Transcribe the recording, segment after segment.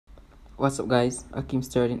What's up guys, Ackeem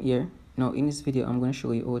starting here. Now in this video I'm going to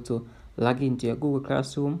show you how to log into your Google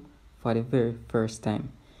Classroom for the very first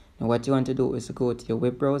time. Now what you want to do is to go to your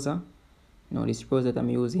web browser. Now this browser that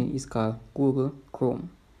I'm using is called Google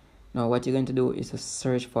Chrome. Now what you're going to do is to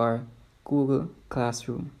search for Google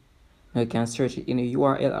Classroom. Now you can search it in the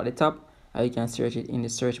URL at the top, or you can search it in the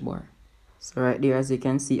search bar. So right there, as you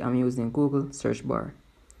can see, I'm using Google search bar.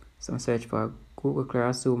 So I'm search for Google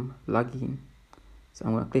Classroom login. So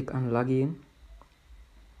I'm going to click on login.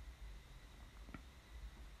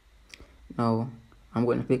 Now I'm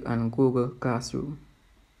going to click on Google Classroom.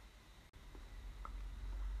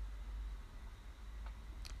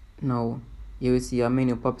 Now you will see a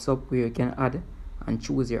menu pops up where you can add and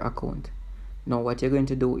choose your account. Now what you're going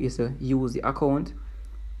to do is to use the account.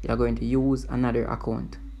 You're going to use another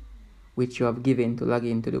account which you have given to log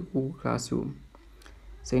into the Google Classroom.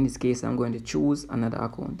 So in this case I'm going to choose another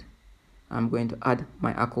account. I'm going to add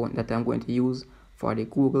my account that I'm going to use for the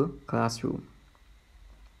Google Classroom.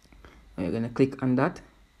 Now you're going to click on that.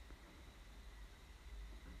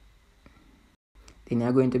 Then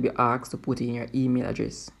you're going to be asked to put in your email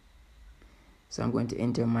address. So I'm going to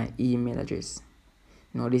enter my email address.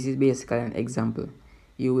 Now this is basically an example.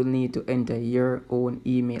 You will need to enter your own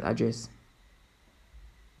email address.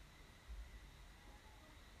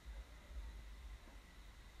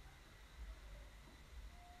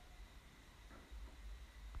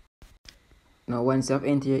 Now once you have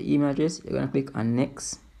entered your email address, you're going to click on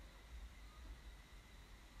next.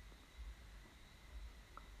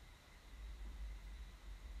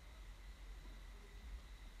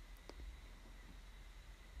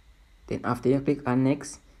 Then after you click on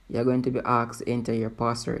next, you're going to be asked to enter your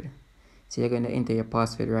password. So you're going to enter your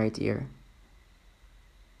password right here.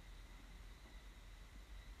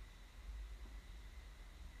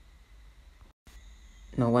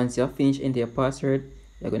 Now once you have finished entering your password,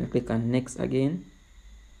 you're going to click on next again.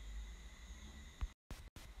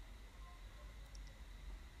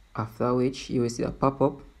 After which you will see a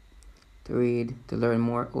pop-up to learn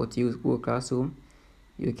more how to use Google Classroom.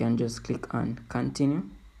 You can just click on continue.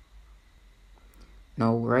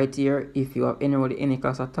 Now right here, if you have enrolled in any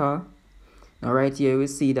class at all, now right here you will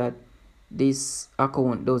see that this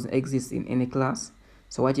account doesn't exist in any class.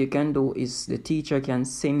 So what you can do is the teacher can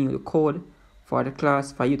send you the code for the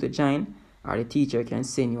class for you to join, or the teacher can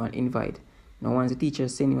send you an invite. Now once the teacher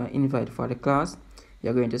sends you an invite for the class,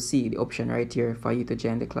 you're going to see the option right here for you to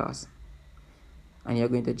join the class. And you're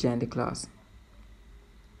going to join the class.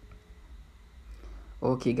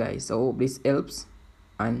 Okay guys, so I hope this helps,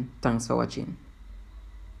 and thanks for watching.